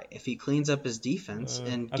guy if he cleans up his defense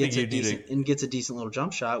and gets a decent little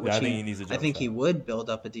jump shot. Which I think he needs a jump I think shot. he would build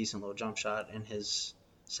up a decent little jump shot in his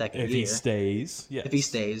second If year. he stays, yes. If he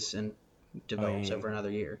stays and develops I mean- over another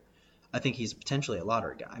year, I think he's potentially a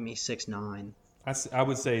lottery guy. I mean, he's 6'9". I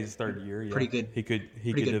would say his third year. Yeah. Pretty good. He could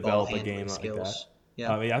Pretty good ball develop a handling game like skills. that.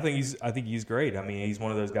 Yeah. I mean, I think he's great. I mean, he's one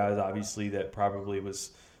of those guys, obviously, that probably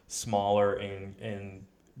was smaller and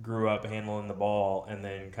grew up handling the ball, and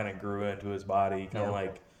then kind of grew into his body, kind of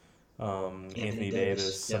like Anthony Davis,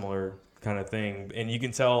 Yeah. similar kind of thing. And you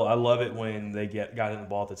can tell. I love it when they got him the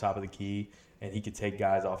ball at the top of the key, and he could take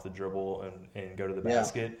guys off the dribble and go to the Yeah.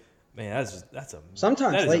 basket. Man, that's a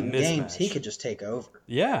Sometimes that is a late in games mismatch. he could just take over.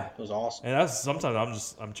 Yeah, It was awesome. and that's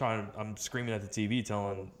sometimes I'm screaming at the TV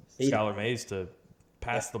telling Feed him. Skylar Mays to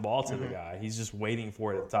pass the ball to the guy. He's just waiting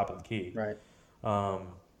for it at the top of the key. Right.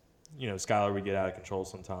 Skylar would get out of control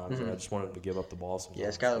sometimes, and I just want him to give up the ball sometimes. Yeah,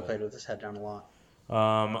 Skylar played with his head down a lot.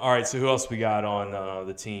 All right, so who else we got on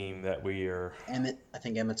the team that we are? Emmett. I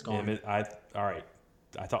think Emmett's gone. All right.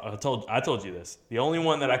 I told you this. The only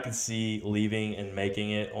one that I could see leaving and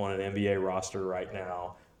making it on an NBA roster right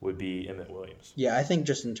now would be Emmett Williams. Yeah, I think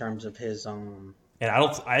just in terms of his And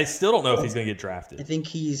I still don't know if he's going to get I drafted. think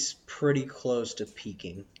he's pretty close to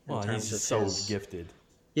peaking. Well, terms he's of so his, gifted.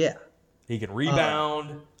 Yeah, He can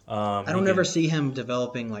rebound. I don't ever see him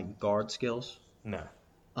developing like guard skills. No,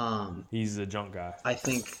 Um, he's a junk guy. I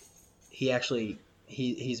think he actually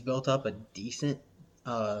he's built up a decent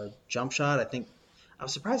jump shot. I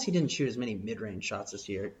was surprised he didn't shoot as many mid-range shots this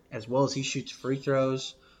year, as well as he shoots free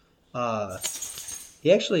throws.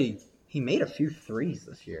 He made a few threes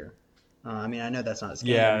this year. I mean, I know that's not his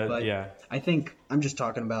game, but Yeah. I think I'm just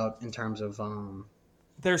talking about in terms of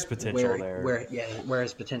There's potential there. where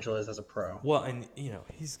his potential is as a pro. Well, and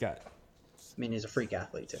he's got I mean, he's a freak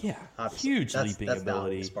athlete too. Yeah, obviously. huge That's leaping the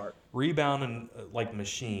obvious ability, part. rebounding like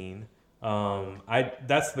machine.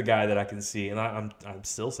 That's the guy that I can see, and I'm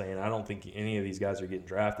still saying I don't think any of these guys are getting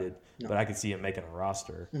drafted, but I could see him making a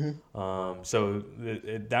roster. So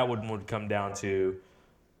that would come down to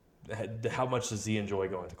how much does he enjoy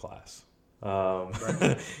going to class,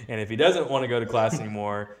 and if he doesn't want to go to class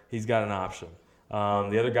anymore, he's got an option.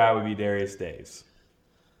 The other guy would be Darius Days.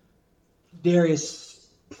 Darius,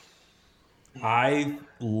 I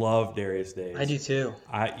love Darius Days. I do too.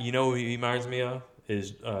 Who he reminds me of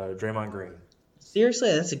is Draymond Green.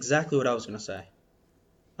 Seriously, that's exactly what I was going to say.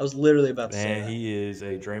 I was literally about to say Man, that. he is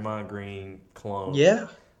a Draymond Green clone. Yeah.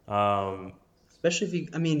 Um, Especially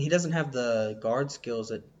if he doesn't have the guard skills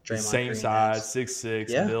that Draymond same Green size, has. 6'6",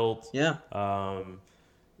 Yeah. built. Yeah.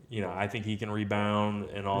 I think he can rebound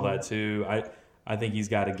and all that too. I think he's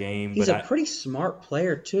got a game. He's but a pretty smart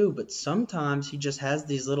player too, but sometimes he just has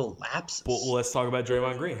these little lapses. Well, let's talk about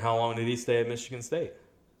Draymond Green. How long did he stay at Michigan State?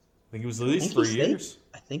 I think it was at least I think 3 he stayed- years.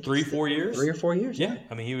 I think 3, it's 4 years. 3 or 4 years. Yeah,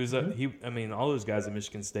 I mean he was all those guys at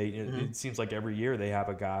Michigan State. It seems like every year they have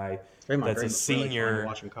a guy Draymond that's Green a was really fun to senior.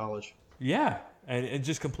 watch in college. Yeah, and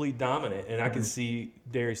just complete dominant. And I can see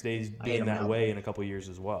Darius Days being him that now. way in a couple of years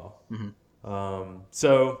as well.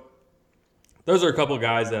 So those are a couple of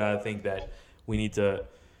guys that I think that we need to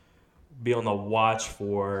be on the watch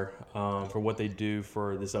for what they do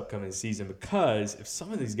for this upcoming season. Because if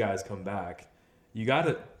some of these guys come back, you got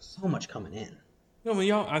to. So much coming in.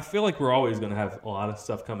 I feel like we're always going to have a lot of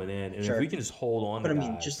stuff coming in, and Sure. if we can just hold on But to I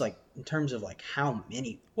mean, guys. just like in terms of like how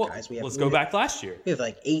many guys we have. Let's go back last year. We have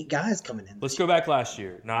like 8 guys coming in. Let's go back last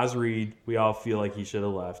year. Nas Reed, we all feel like he should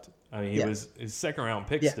have left. I mean, he Yeah. was his second round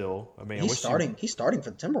pick Yeah. still. I mean, He's starting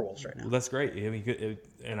for the Timberwolves right now. That's great. I mean,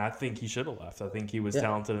 and I think he should have left. I think he was Yeah.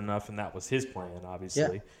 talented enough, and that was his plan,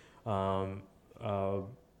 obviously. Who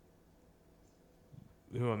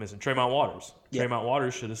am I missing? Tremont Waters. Yeah. Tremont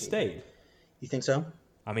Waters should have stayed. You think so?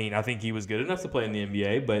 I mean, I think he was good enough to play in the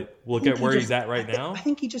NBA, but look think at he where just- he's at right now. I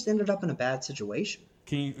think he just ended up in a bad situation.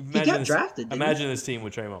 Can you got imagine this, drafted, didn't imagine this team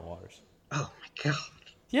with Trayvon Waters? Oh my god,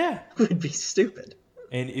 Yeah. it would be stupid.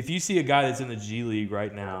 And if you see a guy that's in the G League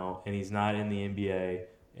right now and he's not in the NBA,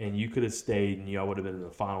 and you could have stayed and y'all would have been in the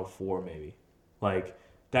Final Four maybe, like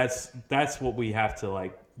that's what we have to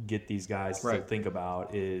like get these guys to Right. think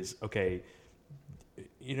about is okay.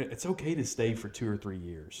 You know, it's okay to stay for 2 or 3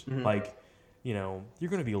 years. Mm-hmm. Like, you know, you're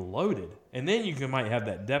going to be loaded, and then might have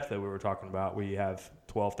that depth that we were talking about, where you have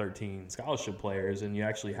 12, 13 scholarship players, and you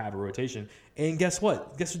actually have a rotation. And guess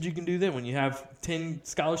what? Guess what you can do then when you have 10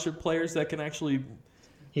 scholarship players that can actually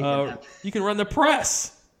you can run the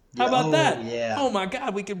press. How about Oh, that? yeah. Oh my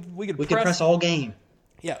God, we could We could press all game.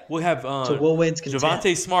 Yeah, we'll have To Will Wade's content.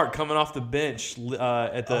 Javonte Smart coming off the bench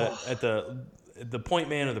at the point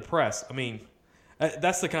man of the press. I mean,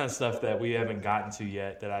 that's the kind of stuff that we haven't gotten to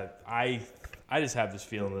yet. That I just have this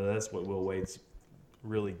feeling that that's what Will Wade's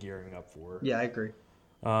really gearing up for. Yeah, I agree.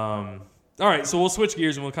 All right, so we'll switch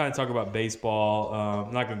gears and we'll kind of talk about baseball.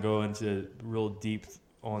 I'm not going to go into real deep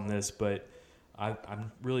on this, but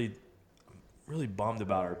I'm really bummed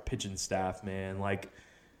about our pitching staff, man. Like,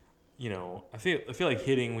 you know, I feel like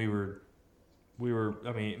hitting we were.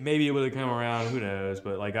 I mean, maybe it would have come around. Who knows?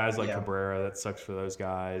 But like guys like Yeah. Cabrera, that sucks for those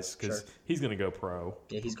guys because Sure. he's going to go pro.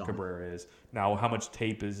 Yeah, he's gone. Cabrera is now. How much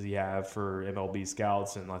tape does he have for MLB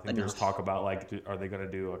scouts? And I think there's Enough. talk about like, are they going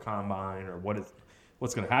to do a combine or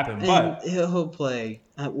what's going to happen? And But he'll play.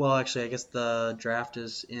 Well, actually, I guess the draft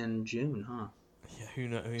is in June, huh? yeah, who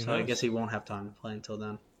knows? So I guess he won't have time to play until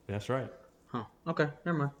then. That's right. Huh. Okay,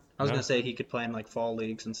 never mind. I was No. gonna say he could play in like fall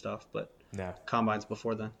leagues and stuff, but No. combines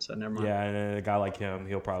before then, so never mind. Yeah, and a guy like him,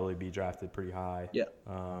 he'll probably be drafted pretty high. Yeah.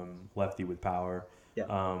 Lefty with power. Yeah.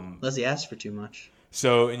 Um, Unless he asks for too much.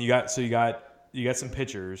 So you got some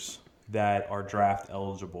pitchers that are draft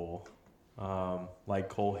eligible, like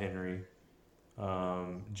Cole Henry,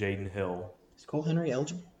 Jaden Hill. Is Cole Henry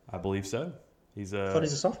eligible? I believe so. He's I thought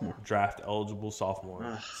he's a sophomore. draft eligible sophomore.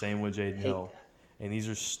 Ugh. Same with Jaden Hill, and these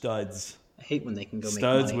are studs. I hate when they can go make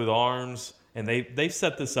Studs money. with arms, and they've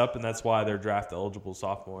set this up, and that's why they're draft eligible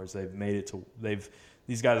sophomores. They've made it to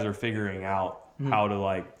these guys are figuring out Hmm. how to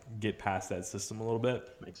like get past that system a little bit.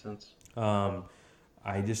 Makes sense.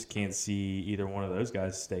 I just can't see either one of those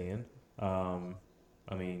guys staying.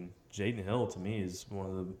 I mean, Jaden Hill to me is one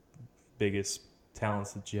of the biggest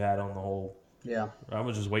talents that you had on the whole. Yeah, I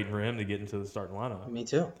was just waiting for him to get into the starting lineup. me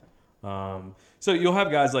too. So you'll have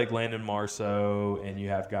guys like Landon Marceau, and you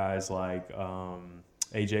have guys like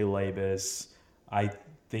AJ Labus. I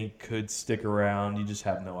think could stick around. You just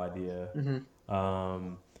have no idea.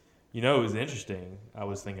 You know, it was interesting. I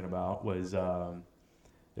was thinking about was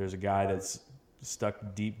there's a guy that's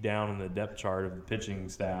stuck deep down in the depth chart of the pitching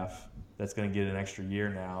staff that's going to get an extra year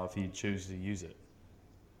now if he chooses to use it.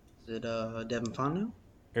 Is it Devin Fontenot?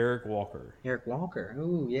 Eric Walker. Eric Walker.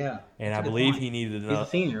 Ooh, yeah. And That's a I good believe point. he needed He's enough. a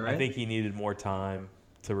senior, right? I think he needed more time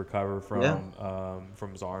to recover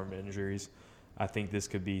from his arm injuries. I think this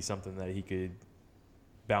could be something that he could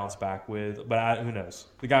bounce back with, but who knows?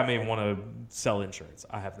 The guy may want to sell insurance.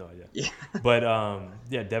 I have no idea. Yeah. But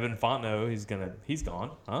yeah, Devin Fontenot, he's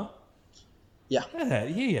gone, huh? Yeah. Yeah,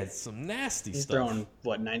 he had some nasty He's stuff. throwing,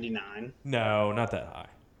 what, 99, No, not that high.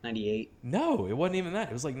 98? No, it wasn't even that.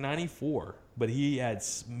 It was like 94. But he had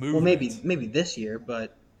movement. Well, maybe this year,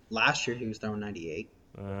 but last year he was throwing 98.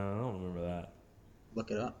 I don't remember that. Look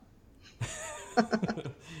it up.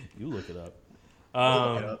 You look it up.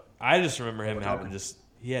 Look it up. I just remember him We're having talking.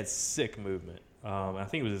 he had sick movement. I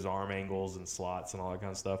think it was his arm angles and slots and all that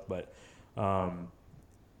kind of stuff. But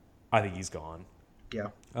I think he's gone.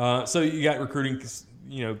 Yeah. So you got recruiting,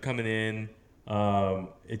 coming in.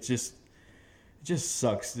 It just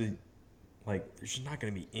sucks that there's just not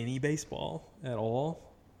going to be any baseball at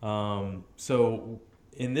all. So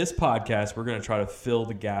in this podcast, we're going to try to fill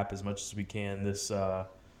the gap as much as we can this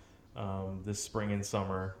spring and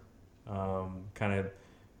summer. Kind of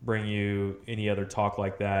bring you any other talk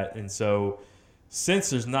like that. And so since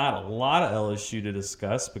there's not a lot of LSU to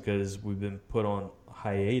discuss because we've been put on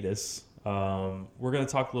hiatus, we're going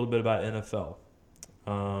to talk a little bit about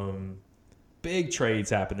NFL. Big trades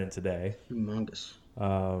happening today. Humongous.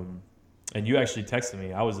 And you actually texted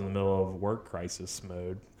me. I was in the middle of work crisis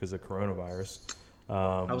mode because of coronavirus.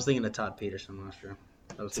 I was thinking of Todd Peterson last year.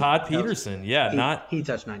 Todd Peterson, he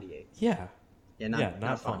touched 98. Yeah, Yeah, not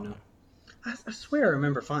Fontenot. Fontenot. I swear I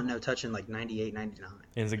remember Fontenot touching like 98, 99.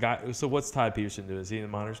 And the guy. So what's Todd Peterson do? Is he in the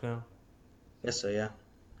minors now? Yes, so yeah.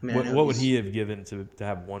 I mean, I know What would he's- he have given to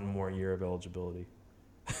have one more year of eligibility?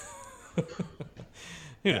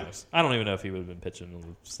 Who knows? I don't even know if he would have been pitching on the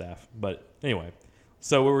staff. But anyway,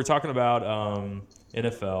 So we were talking about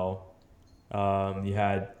NFL. You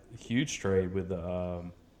had a huge trade with the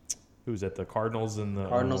who was it? The Cardinals and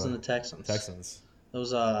the Texans. Texans. It was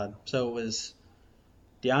so it was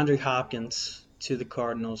DeAndre Hopkins to the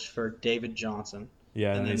Cardinals for David Johnson.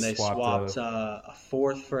 Yeah, and then they swapped the- a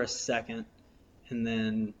fourth for a second, and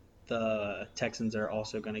then the Texans are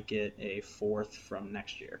also going to get a fourth from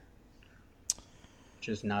next year, which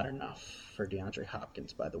is not enough for DeAndre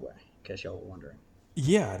Hopkins, by the way, in case y'all were wondering.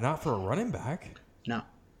 Yeah, not for a running back. No.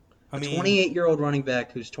 I mean, 28-year-old running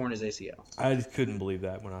back who's torn his ACL. I just couldn't believe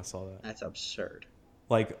that when I saw that. That's absurd.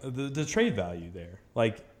 Like the trade value there.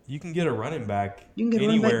 Like you can get a running back You can get a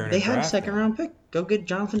running anywhere back. in They had a draft second now. round pick. Go get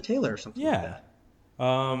Jonathan Taylor or something like Yeah. that.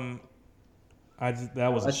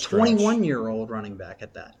 That was A a stretch. 21-year-old running back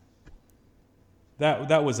at that.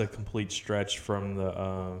 That was a complete stretch from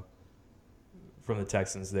the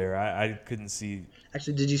Texans there. I couldn't see.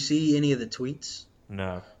 Actually, did you see any of the tweets?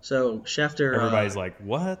 No. So Schefter, Everybody's like,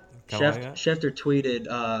 what? Kinda like that? Schefter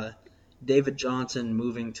tweeted David Johnson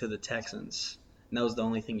moving to the Texans. And that was the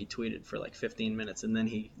only thing he tweeted for like 15 minutes. And then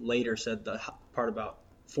he later said the part about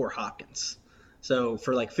for Hopkins. So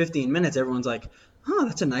for like 15 minutes, everyone's like, huh,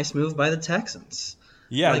 that's a nice move by the Texans.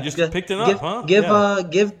 Yeah, Like, just give- picked it up, give, huh? Give Yeah.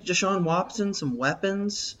 give Deshaun Watson some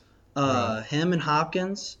weapons. Him and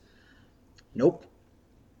Hopkins. Nope.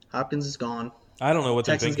 Hopkins is gone. I don't know what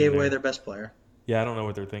Texans they're thinking gave away there. their best player. Yeah, I don't know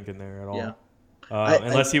what they're thinking there at all. Yeah.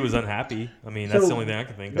 Unless he was unhappy. I mean, that's So, the only thing I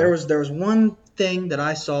can think of. There was one thing that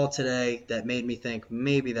I saw today that made me think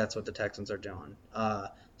maybe that's what the Texans are doing.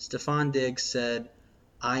 Stephon Diggs said,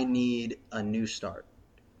 "I need a new start."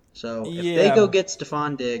 So if they Yeah. go get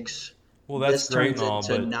Stephon Diggs, Well, that's this great turns and all,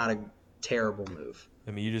 into but not a terrible move.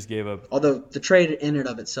 I mean, you just gave up Although the trade in and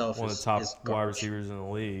of itself one of is the top is wide garbage. receivers in the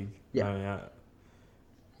league. Yeah.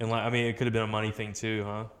 I mean, it could have been a money thing too,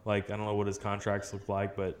 huh? Like, I don't know what his contracts look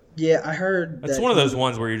like, but Yeah, I heard it's that one of he- those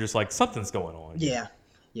ones where you're just like, something's going on. Yeah,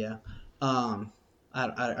 yeah.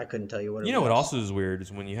 I couldn't tell you what. You know what also is weird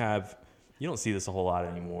is when you don't see this a whole lot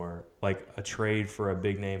anymore. Like a trade for a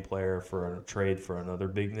big name player for a trade for another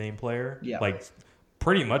big name player. Yeah. Like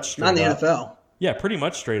pretty much straight Not in the up. NFL. Yeah, pretty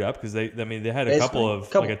much straight up because they had a Basically, couple of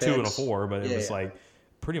couple like a 2 and a picks. 4, but it Yeah, was yeah. like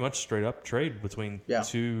pretty much straight up trade between Yeah.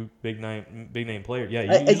 two big name players. Yeah,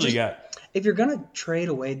 you I usually just- got If you're gonna trade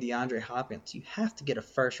away DeAndre Hopkins, you have to get a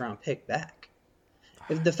first round pick back.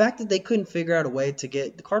 If the fact that they couldn't figure out a way to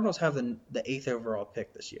get the Cardinals have the 8th overall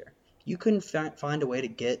pick this year, you couldn't find a way to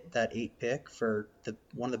get that 8th pick for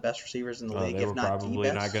one of the best receivers in the league, they if were not probably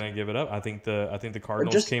the not best. going to give it up. I think the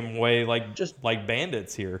Cardinals just- came away like just-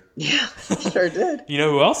 bandits here. Yeah, sure did. You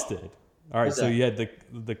know who else did? All right, Who's so that? you had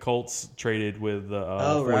the Colts traded with the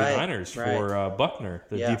Oh, right, 49ers right. for Buckner,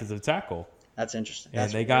 the Yeah. defensive tackle. That's interesting. And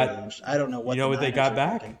That's they got- really interesting. I don't know what You know what they Niners got are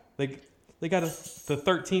back? thinking. They got the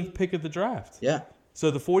 13th pick of the draft. Yeah, So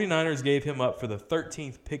the 49ers gave him up for the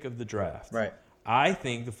 13th pick of the draft. right. I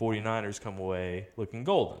think the 49ers come away looking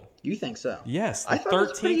golden. You think so? Yes, the I thought it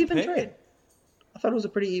was a pretty 13th even pick. trade. I thought it was a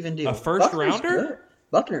pretty even deal. A first rounder? Good.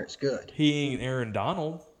 Buckner is good. He ain't Aaron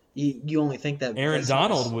Donald. You only think that Aaron because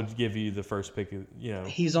Donald would give you the first pick.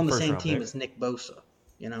 he's on the first same round team pick. as Nick Bosa.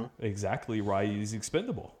 You know. Exactly why he's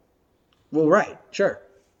expendable. Well, right, sure.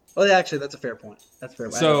 Oh, yeah, actually, that's a fair point. That's fair.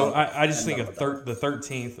 So I just think didn't know the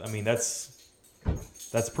 13th. I mean,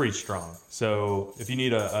 that's pretty strong. So if you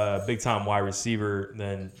need a big time wide receiver,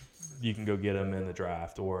 then you can go get him in the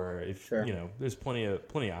draft. Or if Sure. there's plenty of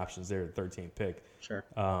options there at the 13th pick. Sure.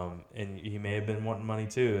 And he may have been wanting money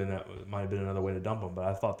too, and that might have been another way to dump him. But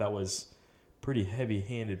I thought that was pretty heavy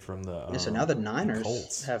handed from the. Yeah, so now the Niners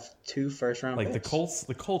Colts. have 2 first-round Like picks.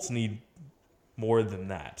 the Colts need more than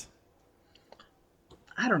that.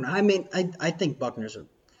 I don't know. I mean, I think Buckner's a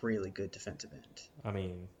really good defensive end. I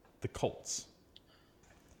mean, the Colts.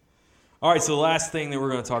 All right, so the last thing that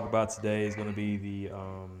we're going to talk about today is going to be the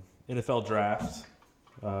NFL draft.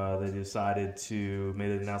 They decided to make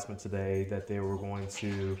an announcement today that they were going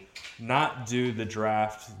to not do the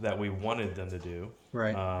draft that we wanted them to do.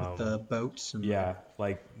 Right. With the boats. And Yeah,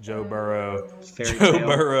 like Joe Burrow. Fairy Joe tale.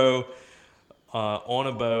 Burrow on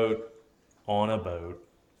a boat,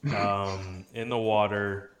 in the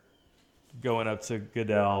water, going up to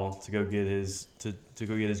Goodell to go get his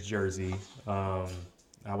jersey.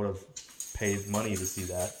 I would have paid money to see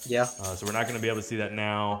that. Yeah. So we're not going to be able to see that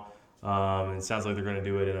now. It sounds like they're going to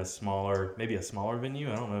do it in maybe a smaller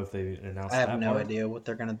venue. I don't know if they announced I have that no part. idea what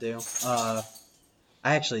they're gonna do.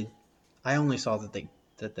 I only saw that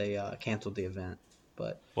they canceled the event,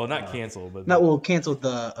 but Well, not canceled, but canceled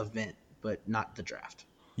the event, but not the draft.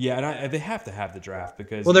 yeah, and they have to have the draft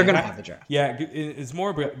because Well, they're gonna have the draft. Yeah, it's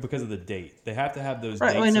more because of the date. They have to have those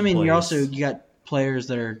Right. dates I mean, in you place. got players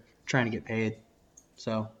that are trying to get paid.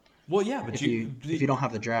 So Well, yeah, but if you don't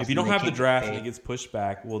have the draft, if you don't then they have the can't get draft and paid. it gets pushed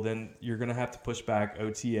back, well, then you're going to have to push back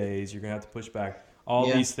OTAs. You're going to have to push back all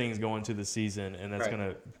Yeah. these things going to the season, and that's Right. going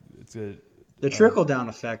to it's a The trickle down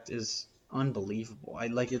effect is unbelievable.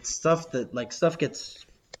 It's stuff that stuff gets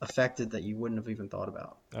affected that you wouldn't have even thought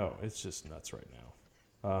about. oh, it's just nuts right now.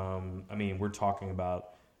 I mean, we're talking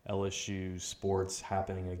about LSU sports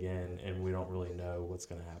happening again, and we don't really know what's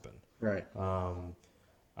going to happen. Right.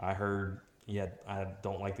 I heard, I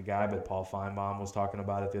don't like the guy, but Paul Feinbaum was talking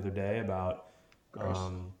about it the other day about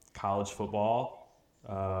college football.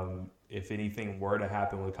 If anything were to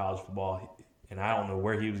happen with college football, and I don't know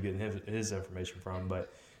where he was getting his information from,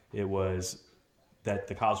 but it was that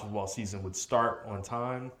the college football season would start on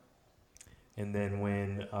time, and then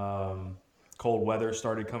when cold weather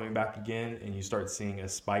started coming back again and you start seeing a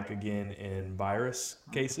spike again in virus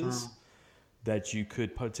cases, that you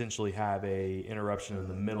could potentially have a interruption in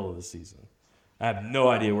the middle of the season. I have no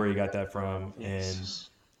idea where he got that from, and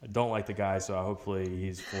I don't like the guy, so hopefully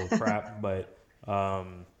he's full of crap. But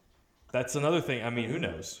that's another thing. I mean, who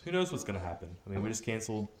knows? Who knows what's going to happen? I mean, we just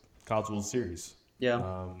canceled College World Series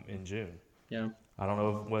in June. Yeah. I don't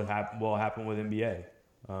know what will happen with NBA.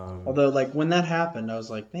 Although, when that happened, I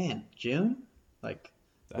was like, man, June?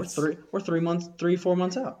 We're 4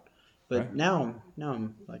 months out. But Right. now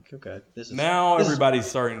I'm like, okay, this is Everybody's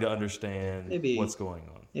starting to understand Maybe- what's going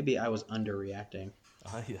on. Maybe I was underreacting.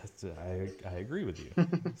 I agree with you.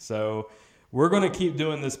 So we're going to keep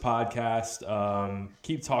doing this podcast,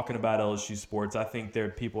 keep talking about LSU sports. I think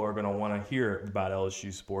people are going to want to hear about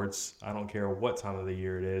LSU sports. I don't care what time of the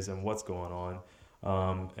year it is and what's going on.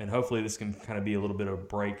 And hopefully this can kind of be a little bit of a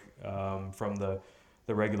break from the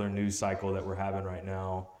regular news cycle that we're having right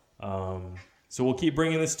now. So we'll keep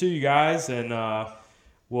bringing this to you guys, and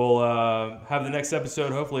we'll have the next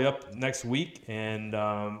episode hopefully up next week. And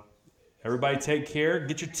everybody take care.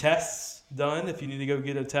 Get your tests done if you need to go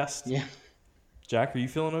get a test. Yeah, Jack, are you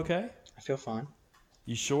feeling okay? I feel fine.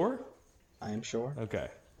 You sure? I am sure. Okay.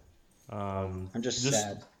 I'm just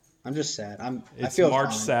sad. I It's feel March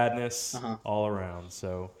fine. sadness Uh-huh. all around.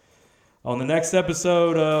 So on the next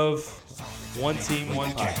episode of One Team,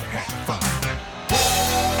 One Podcast.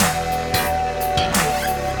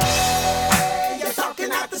 You're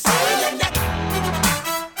talking out the side of your neck.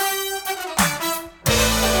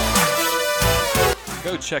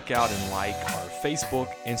 Go check out and like our Facebook,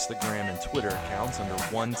 Instagram, and Twitter accounts under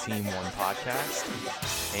One Team, One Podcast.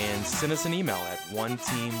 And send us an email at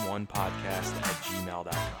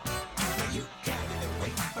oneteamonepodcast@gmail.com.